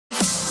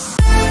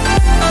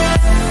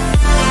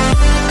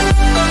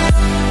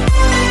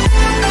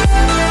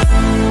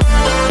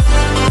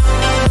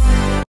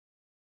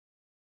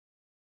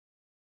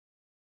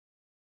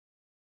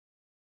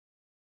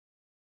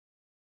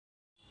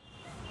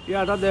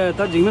Yeah, that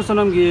Jigme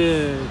sonam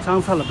ki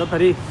chance hala the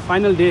very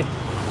final day.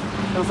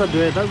 Chance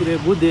do that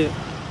good day.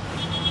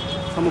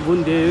 Some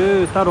good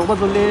day. Star roba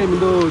tolle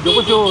mindo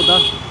joko jo da.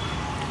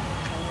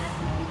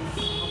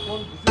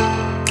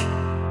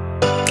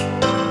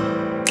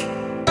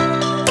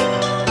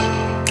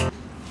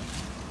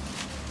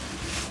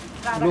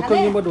 Local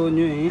ni ba do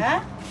nyu eh?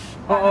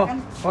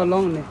 Oh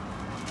long ne.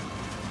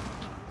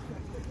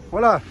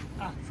 Hola.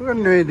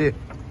 Sugan nyu de.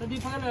 Tadi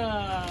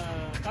pala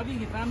Kavi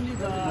ki family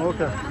da.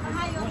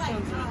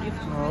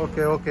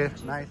 Okay.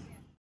 Nice.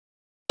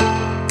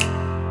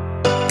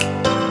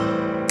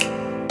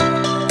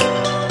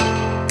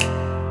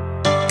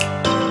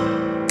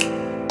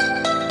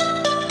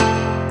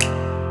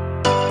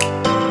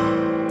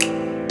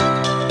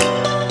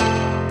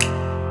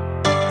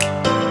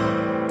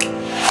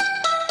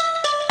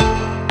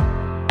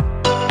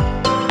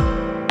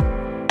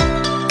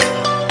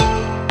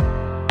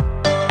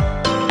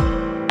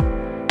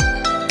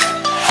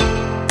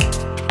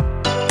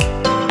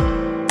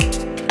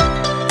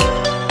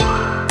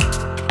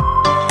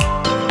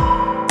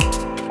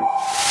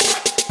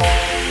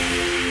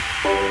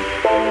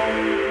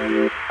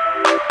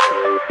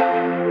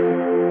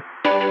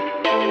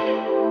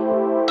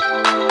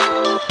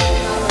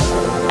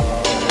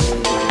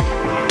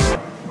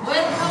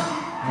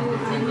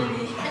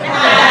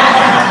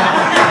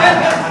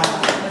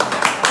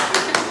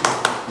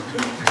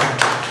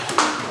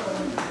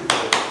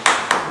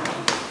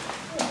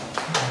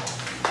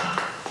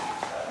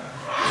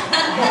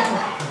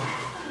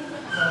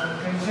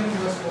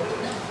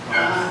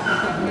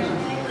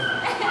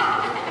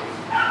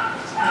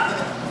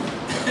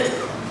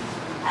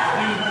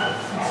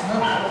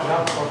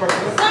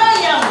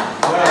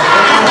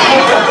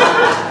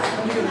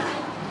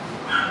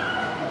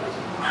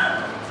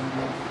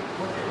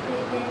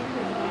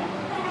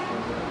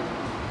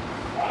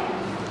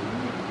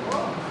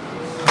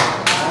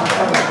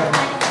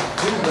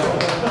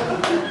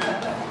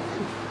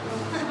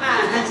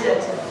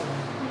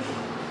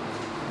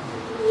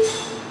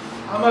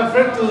 I'm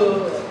afraid to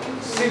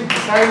sit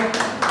beside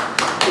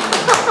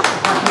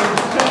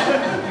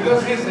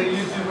because he's a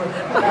YouTuber.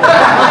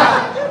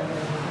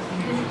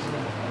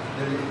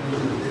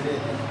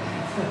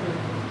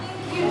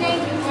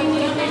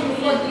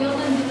 Thank you.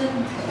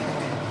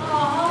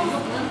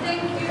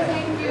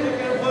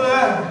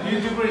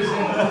 YouTuber is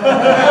in.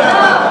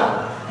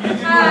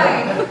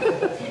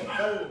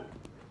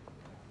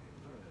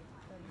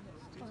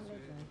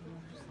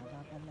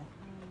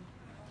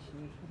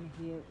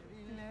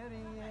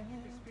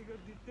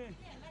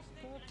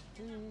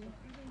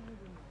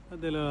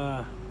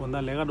 Adela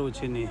onda lega do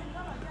chini.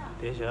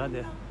 Desha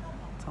de.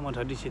 Sama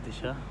thadi chi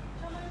desha.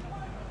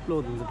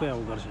 Lo dun pe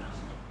au garsha.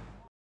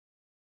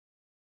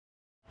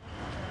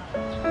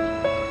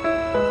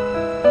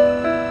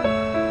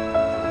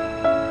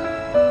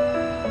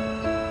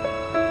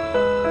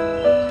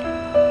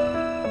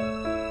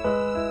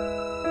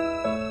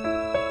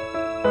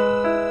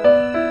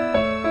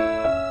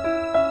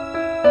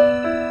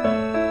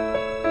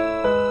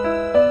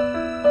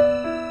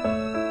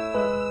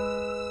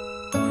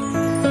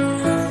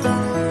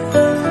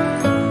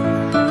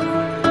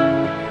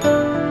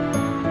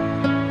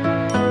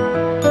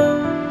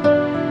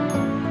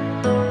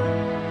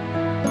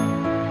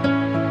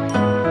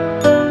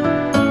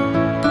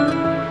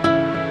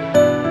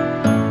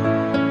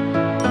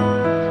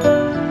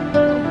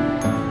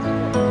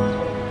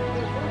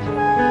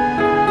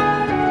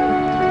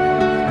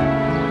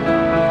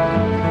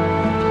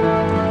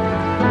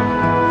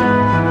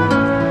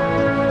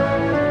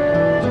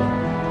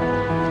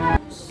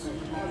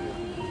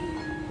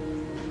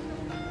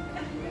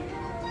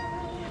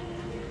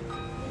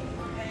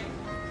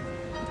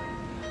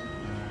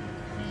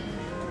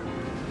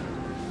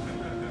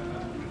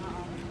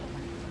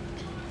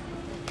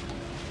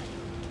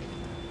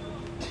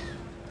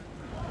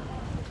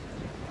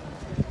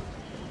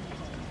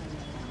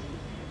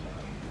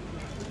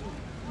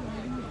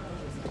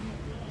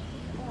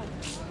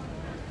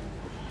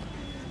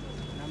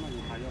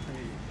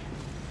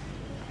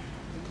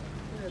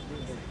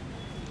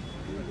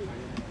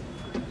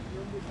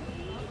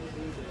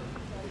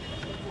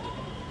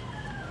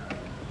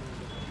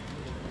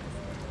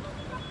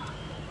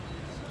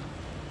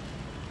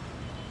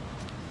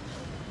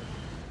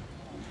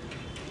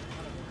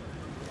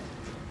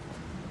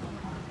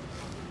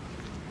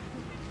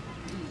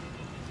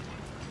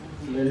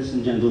 Ladies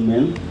and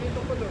gentlemen,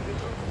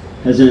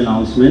 as an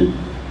announcement,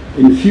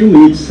 in a few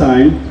minutes'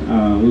 time,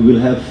 we will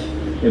have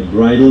a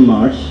bridal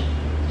march.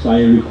 So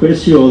I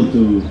request you all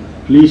to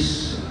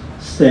please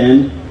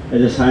stand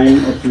as a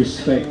sign of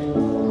respect.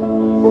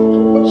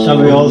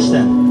 Shall we all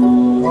stand?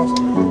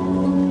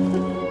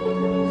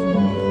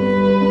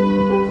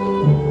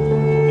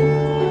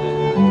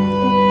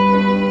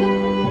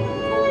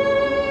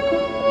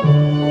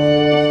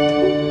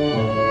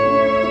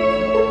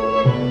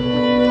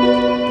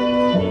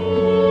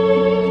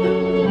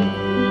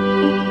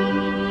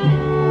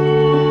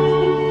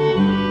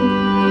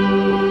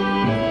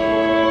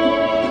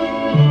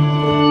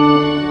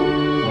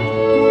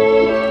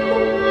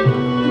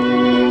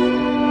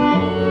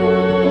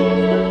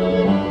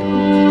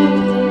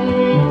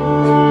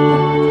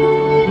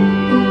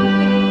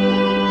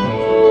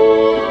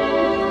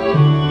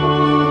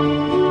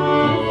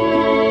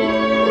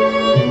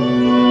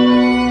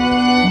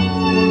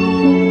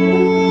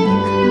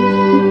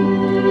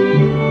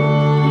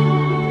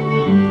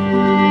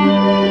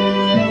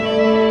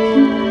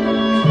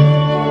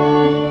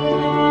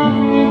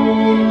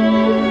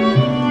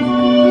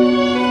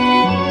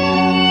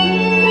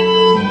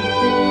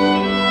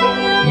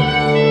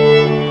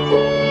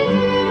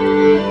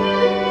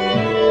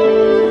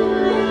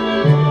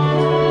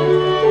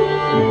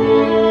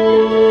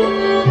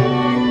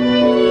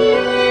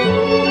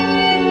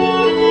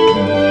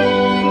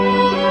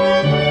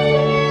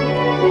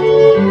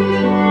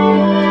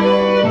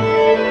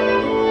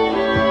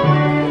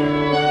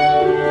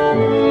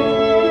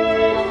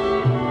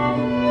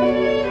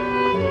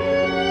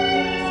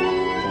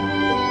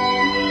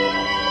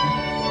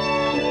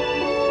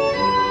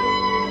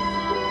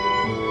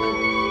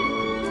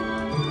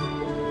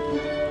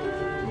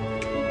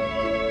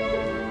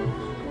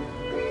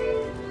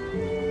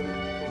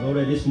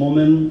 Lord, at this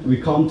moment, we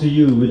come to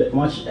you with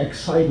much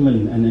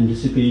excitement and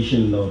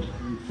anticipation, Lord.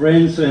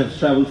 Friends who have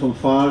traveled from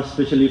far,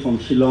 especially from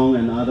Shillong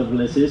and other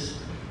places,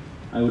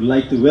 I would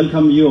like to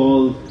welcome you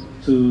all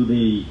to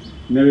the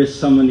marriage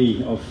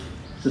ceremony of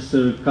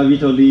Sister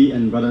Kavi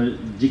and Brother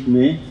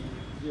Jigme,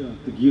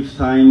 to give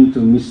time to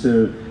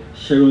Mr.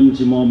 Sharon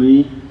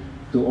Jimomi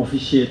to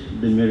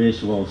officiate the marriage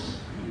vows.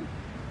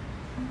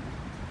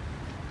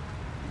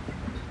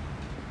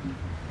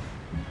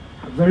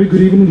 Very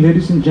good evening,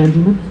 ladies and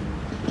gentlemen.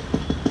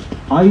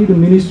 I, the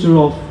minister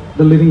of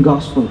the Living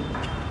Gospel,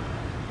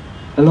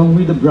 along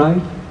with the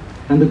bride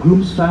and the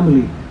groom's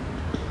family,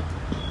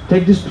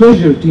 take this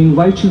pleasure to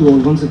invite you all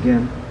once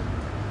again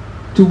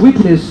to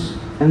witness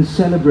and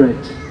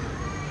celebrate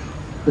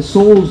the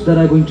souls that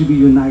are going to be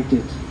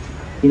united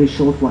in a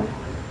short while.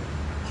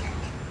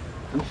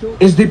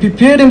 As they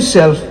prepare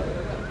themselves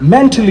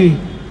mentally,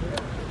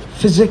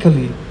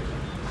 physically,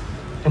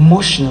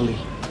 emotionally,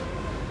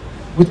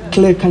 with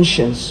clear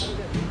conscience,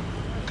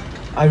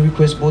 I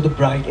request both the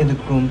bride and the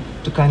groom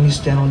to kindly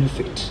stand on your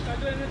feet.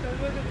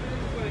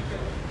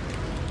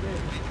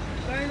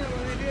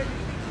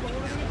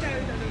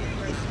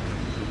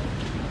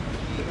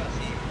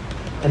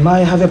 And may I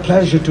have a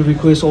pleasure to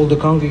request all the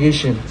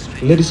congregation,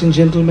 ladies and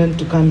gentlemen,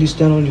 to kindly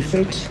stand on your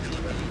feet.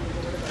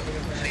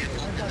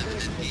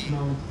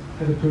 Now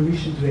have a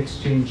permission to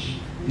exchange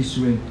this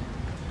ring.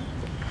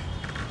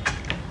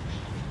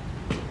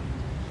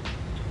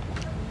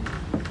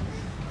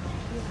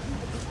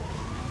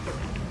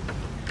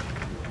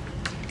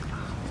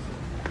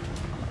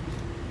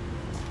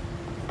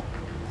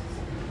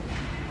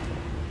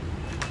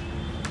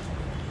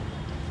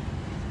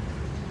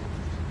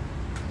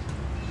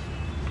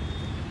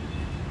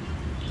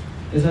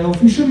 As I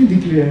officially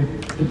declare,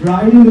 the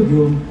bride and the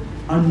groom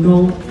are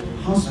now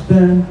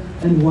husband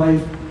and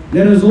wife.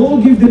 Let us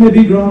all give them a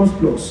big round of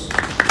applause.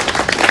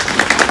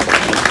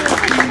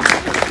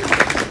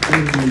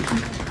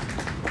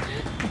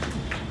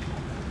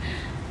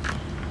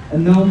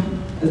 And now,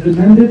 as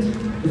demanded,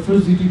 the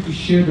first duty to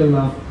share the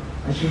love,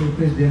 I shall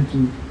request them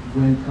to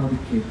go and cut the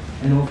cake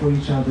and offer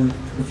each other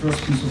the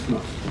first piece of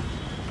love.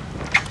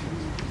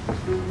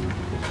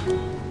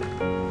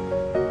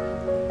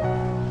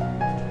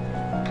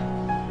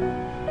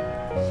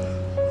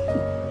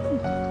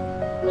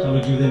 Shall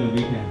we give them a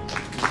big hand?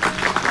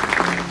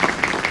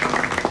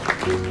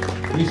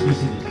 Please be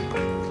seated.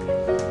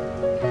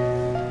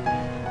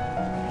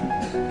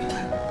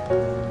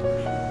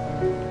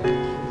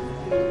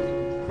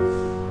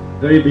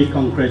 Very big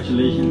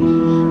congratulations.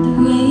 The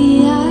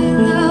way I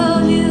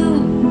love you,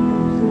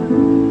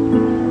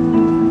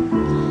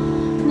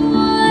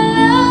 my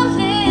love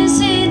is,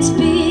 it's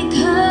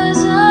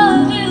because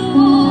of you.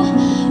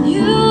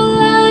 You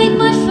light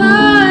my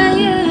fire,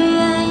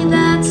 yeah,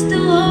 that's the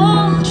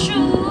whole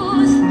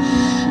truth.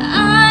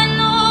 I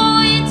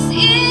know it's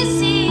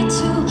easy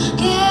to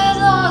get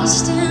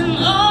lost in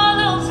all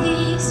of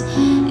these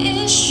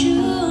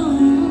issues.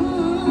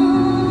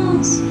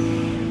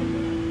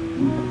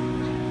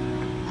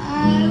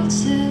 I'll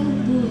tell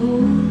the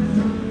whole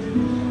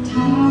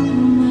top of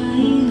my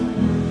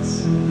lungs,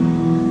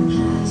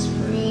 past,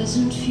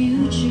 present,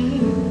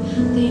 future,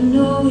 they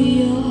know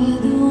you're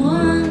the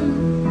one.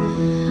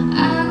 I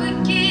would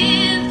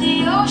give the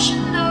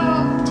ocean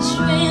up to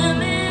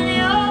swim in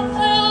your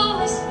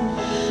blues.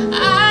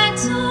 I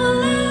don't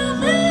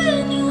love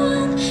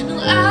anyone, no,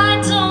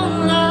 I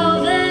don't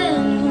love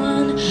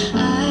anyone.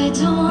 I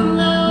don't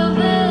love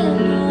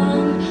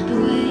anyone the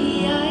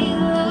way I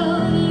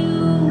love you.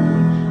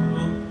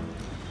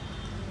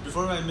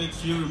 Before I make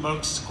few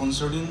remarks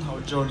concerning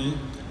our journey,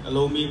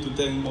 allow me to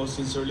thank most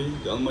sincerely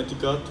the Almighty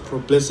God for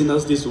blessing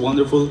us this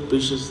wonderful,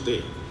 precious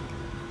day.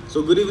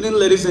 So good evening,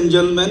 ladies and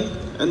gentlemen,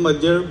 and my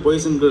dear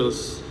boys and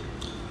girls.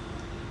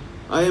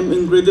 I am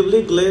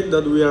incredibly glad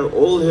that we are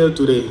all here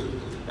today,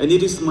 and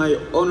it is my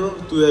honor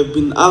to have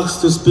been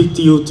asked to speak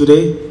to you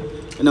today,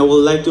 and I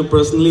would like to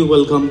personally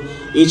welcome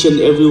each and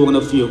every one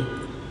of you.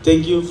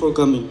 Thank you for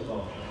coming.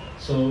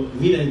 So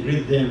meet and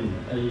greet them,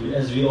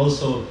 as we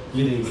also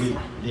meet and greet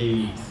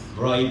the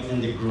bride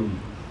and the groom.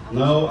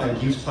 Now I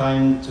give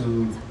time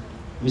to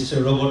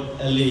Mr. Robert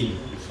Ali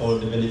for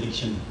the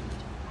benediction.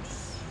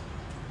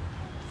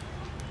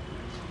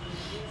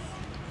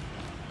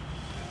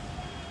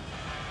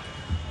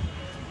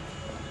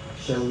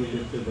 Shall we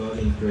look to God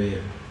in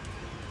prayer?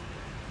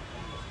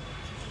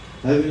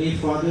 Heavenly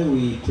Father,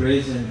 we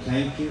praise and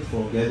thank you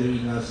for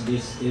gathering us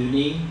this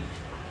evening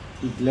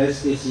to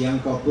bless this young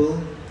couple.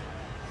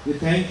 We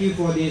thank you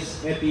for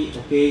this happy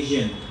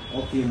occasion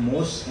of your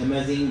most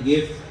amazing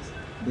gift,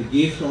 the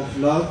gift of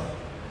love.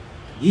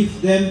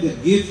 Give them the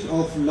gift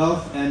of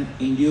love and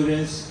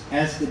endurance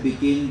as they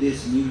begin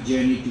this new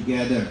journey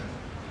together.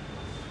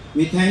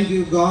 We thank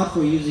you, God,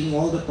 for using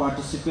all the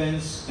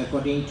participants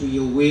according to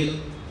your will.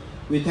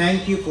 We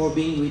thank you for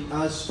being with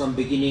us from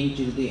beginning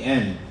till the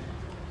end.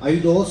 I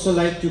would also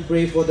like to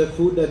pray for the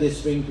food that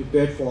is being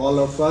prepared for all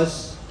of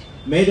us.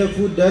 May the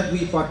food that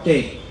we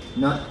partake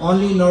not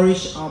only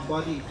nourish our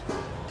body,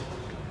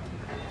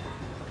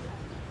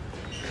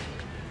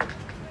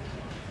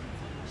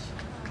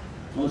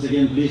 Once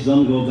again, please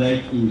don't go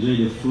back. Enjoy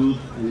the food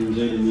and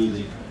enjoy the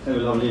music. Have a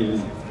lovely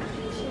evening.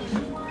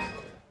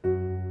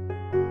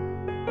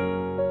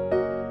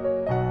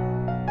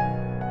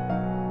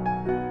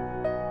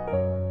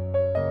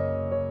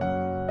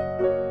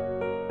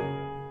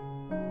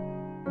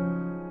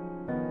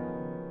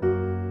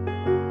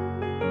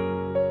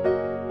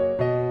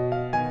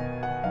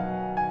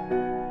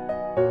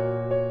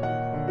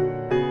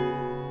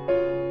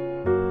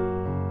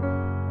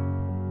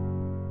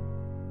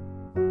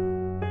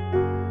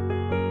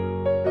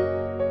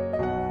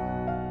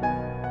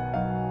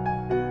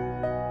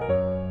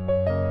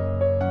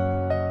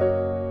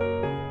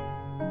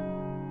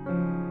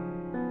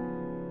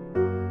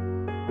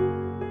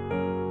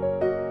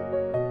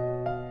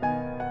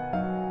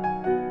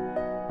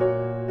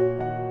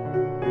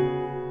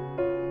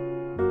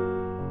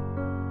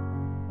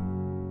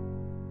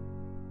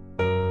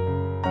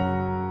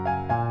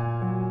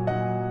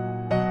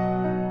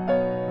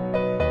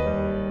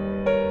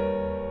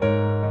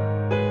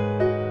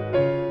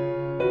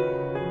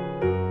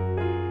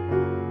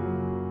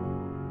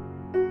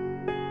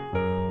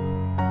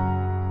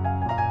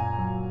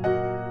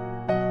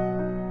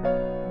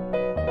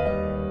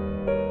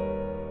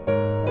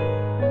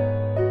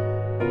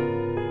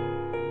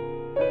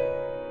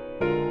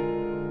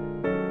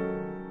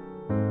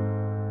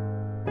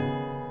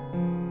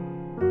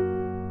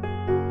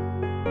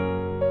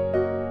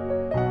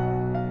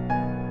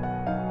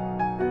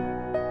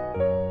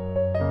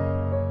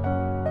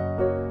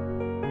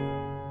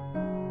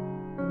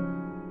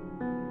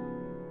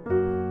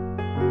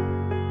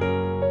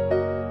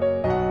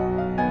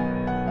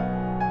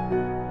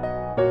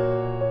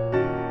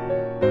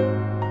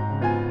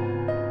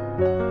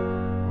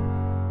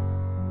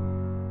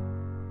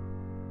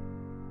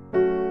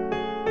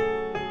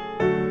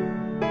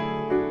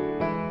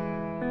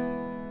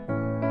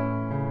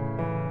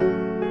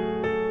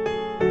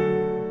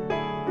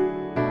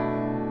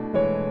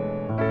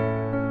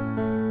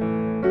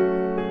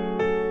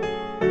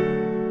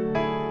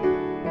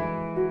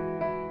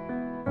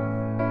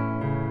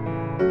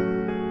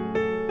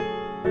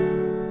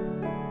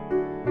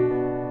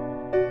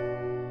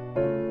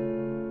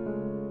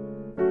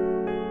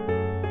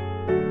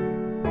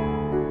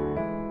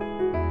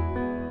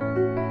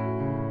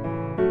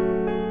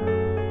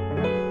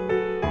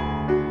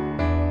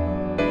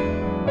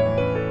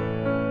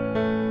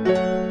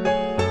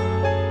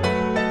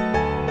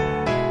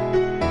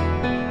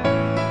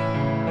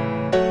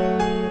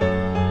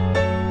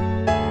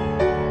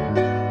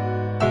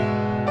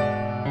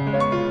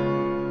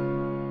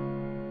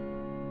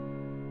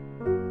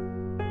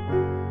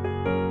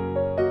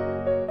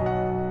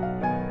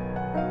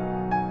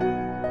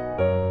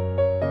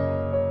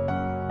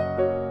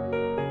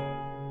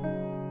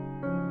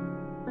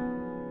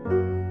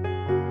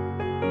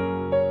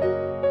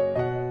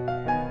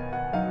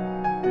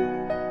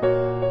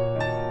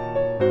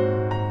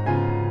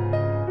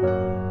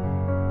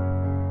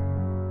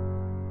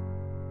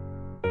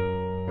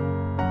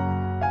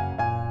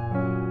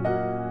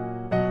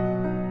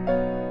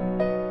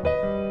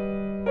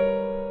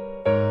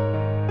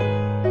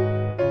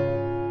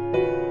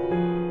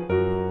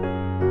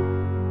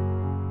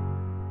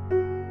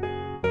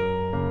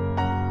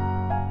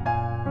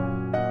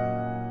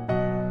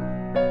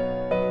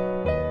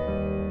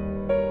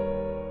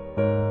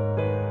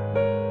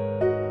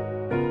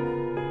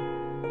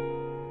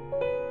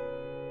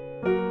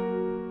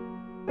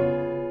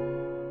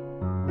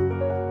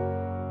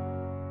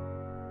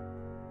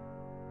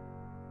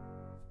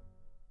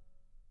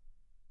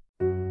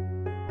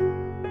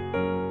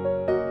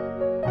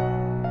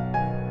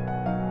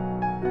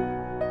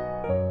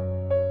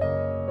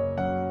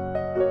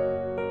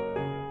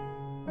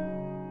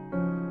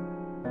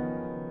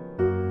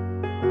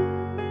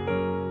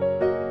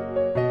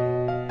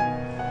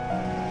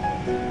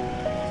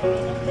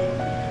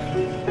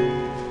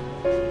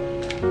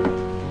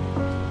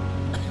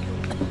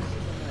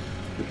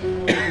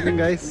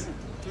 Guys,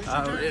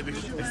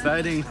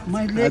 Exciting.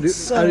 My are you,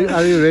 legs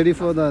are you ready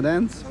for the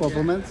dance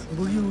performance?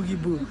 boogie woogie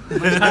boo.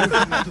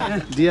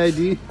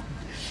 DID.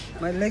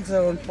 My legs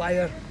are on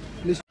fire.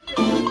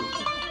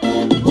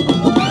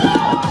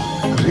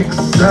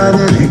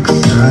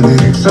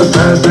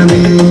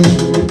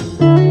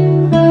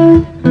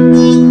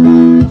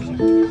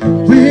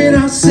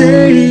 Without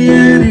saying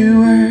any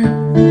word,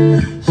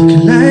 you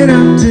can light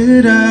up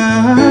the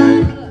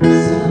dark.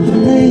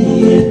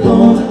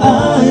 कौन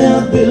आया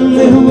दिल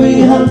में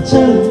हुई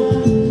हलचल,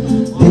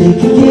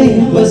 देख के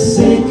बस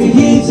एक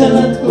ही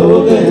झलक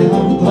हो गए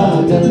हम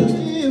पागल.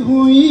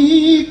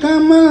 हुई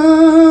कमा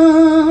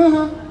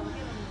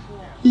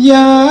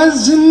या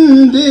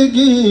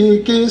जिंदगी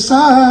के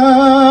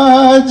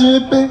साज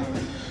पे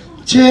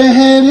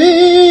चेहरे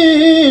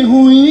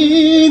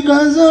हुई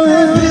गजल.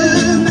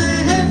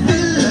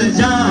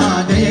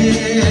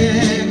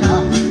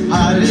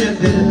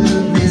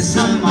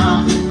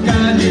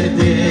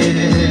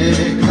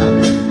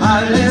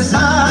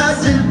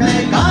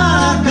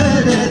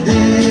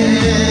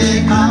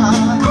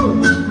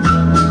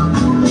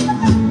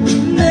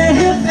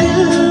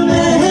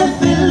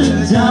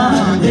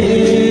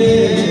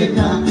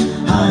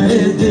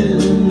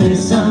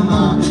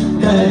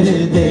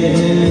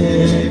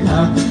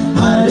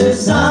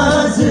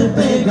 साज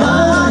पे गा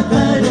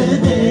कर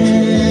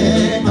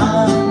देना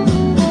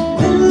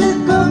दिल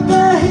को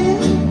कहीं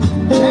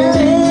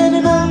चैन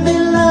न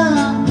मिला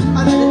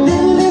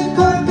दिल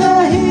को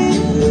कहीं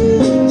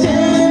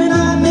चैन न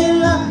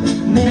मिला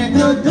मैं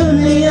तो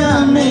दुनिया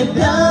में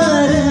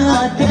प्यार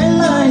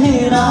अकेला ही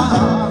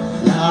रहा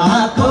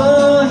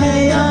लाखों है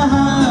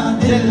यहाँ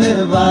दिल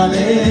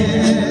वाले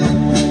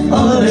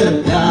और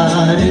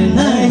प्यार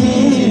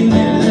नहीं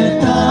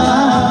मिलता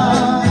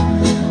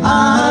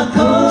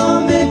आँखों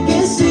में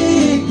किसी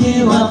की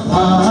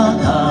वफा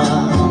का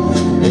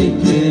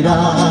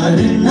इकरार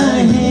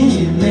नहीं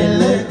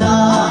मिलता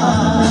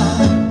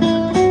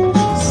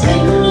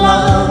Singla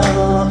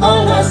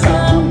ona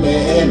sambe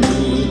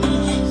mi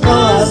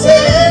kase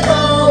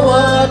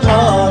nawa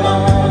thara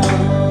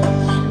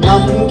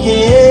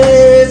namke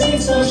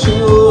sinso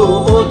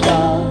shuta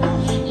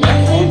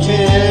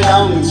yeke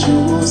ram chu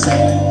se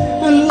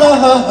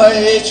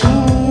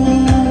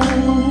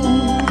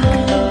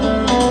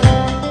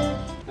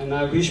And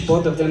I wish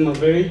both of them a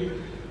very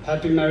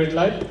happy married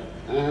life,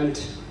 and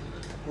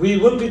we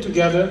will be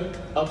together,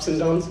 ups and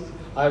downs.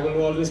 I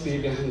will always be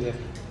behind them.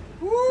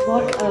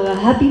 What a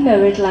happy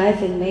married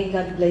life, and may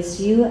God bless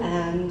you.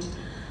 And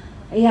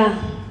yeah,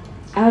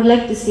 I would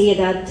like to say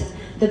that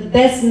the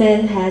best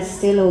man has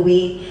still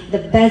away, the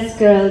best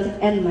girl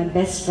and my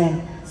best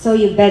friend. So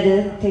you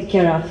better take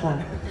care of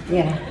her.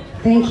 Yeah,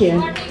 thank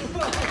you.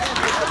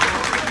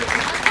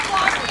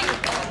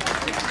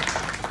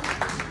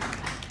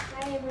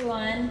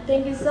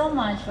 Thank you so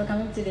much for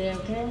coming today,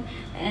 okay?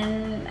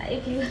 And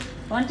if you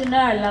want to know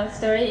our love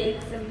story,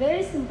 it's a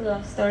very simple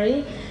love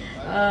story.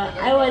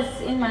 I was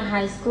in my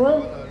high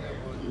school.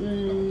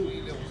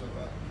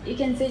 You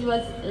can say it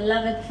was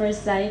love at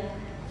first sight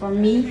for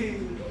me.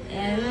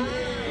 And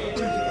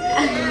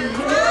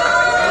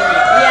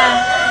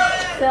yeah,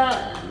 so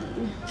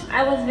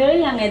I was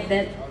very young at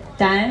that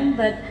time,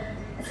 but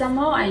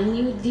somehow I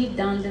knew deep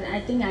down that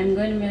I think I'm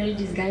going to marry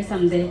this guy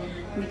someday,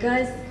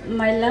 because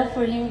my love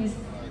for him is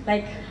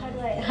like,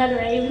 how do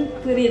I even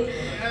put it?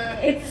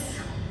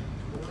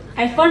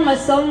 I found my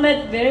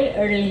soulmate very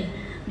early,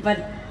 but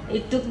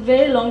it took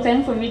very long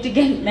time for me to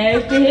get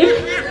married to him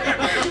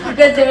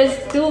because there was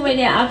too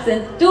many ups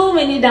and too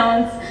many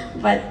downs.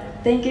 But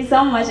thank you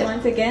so much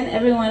once again,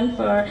 everyone,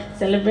 for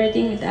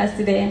celebrating with us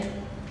today.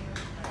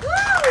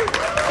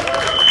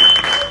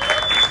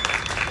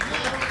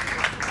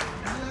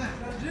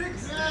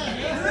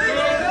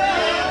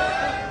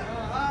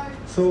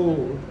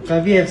 So,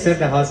 Kavi have said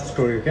the half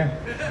story, okay?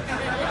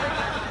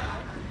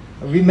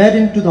 We met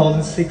in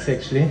 2006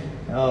 actually.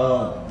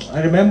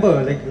 I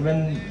remember like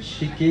when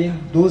she came,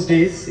 those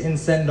days in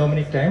St.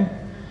 Dominic time,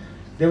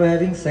 they were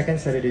having second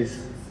Saturdays.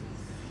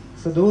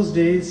 So those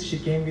days she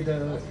came with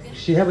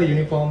she have a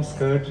uniform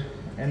skirt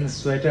and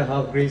sweater,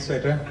 half grey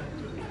sweater.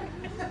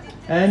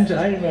 And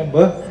I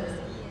remember,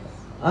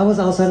 I was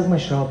outside of my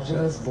shop,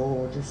 just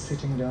bored, just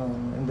sitting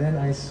down, and then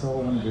I saw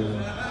one girl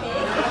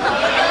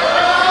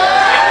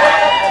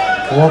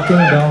walking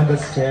down the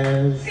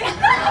stairs,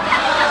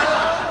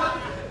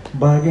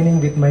 bargaining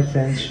with my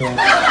friend's shop.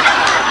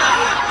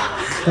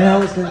 Then I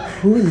was like,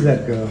 who is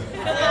that girl?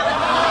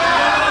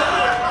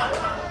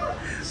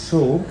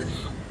 So,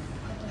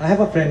 I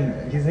have a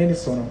friend, his name is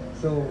Sonam.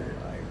 So,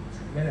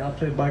 when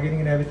after bargaining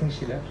and everything,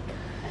 she left.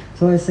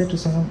 So I said to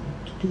Sonam,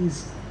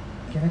 please,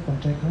 can I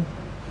contact her?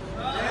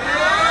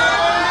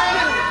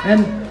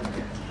 And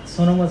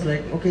Sonam was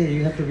like, okay,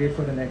 you have to wait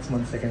for the next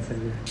month, second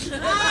Saturday.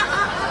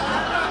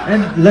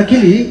 And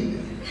luckily,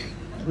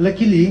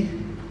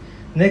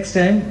 next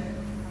time,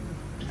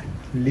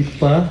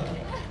 Lipa,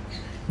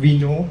 we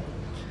know,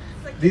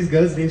 these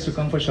girls, they used to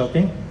come for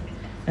shopping.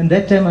 And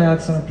that time I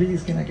asked Sonam,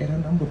 please, can I get her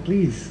number,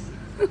 please?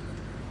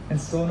 And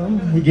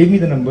Sonam, he gave me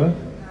the number.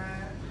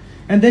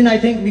 And then I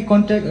think we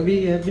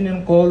have been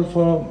on call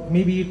for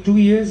maybe 2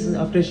 years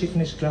after she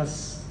finished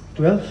class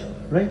 12,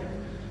 right?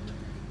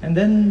 And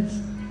then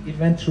it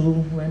went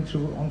through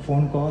on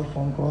phone call.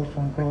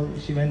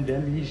 She went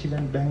Delhi, she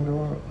went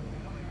Bangalore,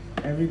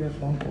 everywhere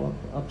phone call,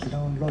 ups,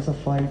 downs, lots of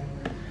fight.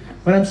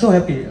 But I'm so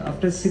happy,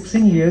 after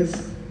 16 years,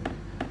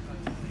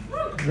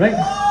 right?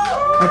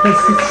 After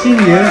 16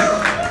 years,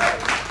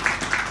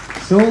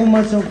 so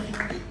much of,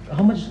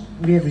 how much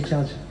we have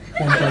recharged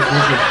phone calls?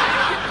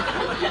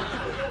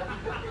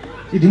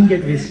 It didn't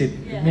get wasted,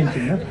 main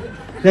thing, no?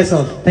 That's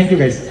all, thank you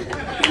guys.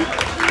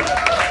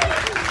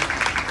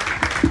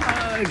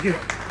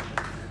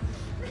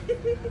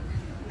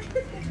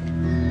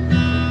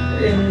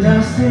 In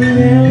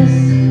nothingness,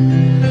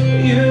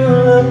 you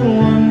look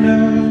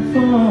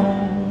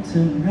wonderful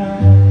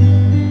tonight.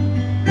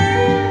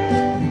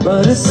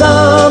 बरसा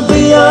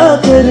भी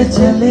आकर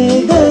चले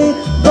गए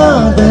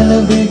बादल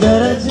भी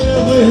गरज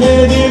है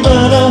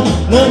दीवाना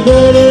न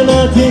डर न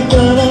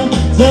ठिकाना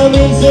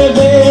जमीन से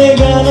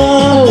बेगाना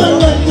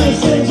पलक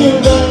से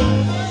जुदा.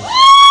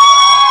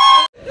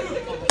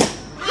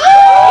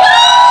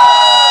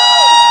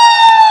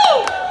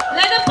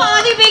 Let the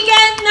party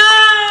begin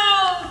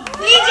now!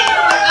 DJ,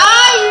 where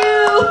are you?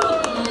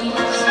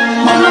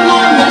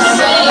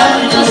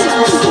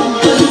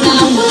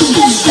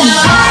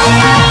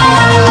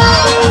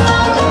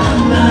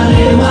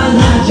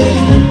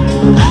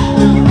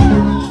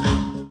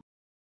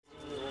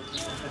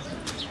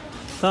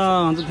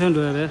 편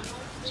도야래.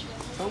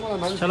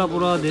 차라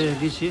보라 데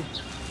디시.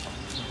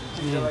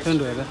 편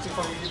도야래.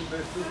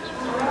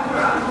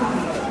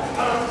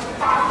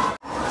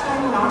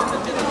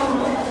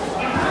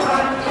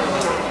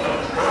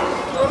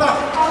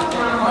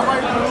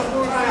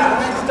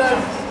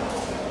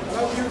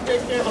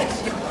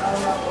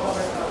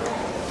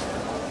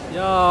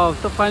 Yeah,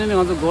 after finally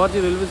on the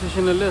Guwahati railway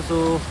station,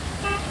 so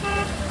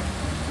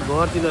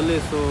Guwahati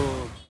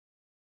so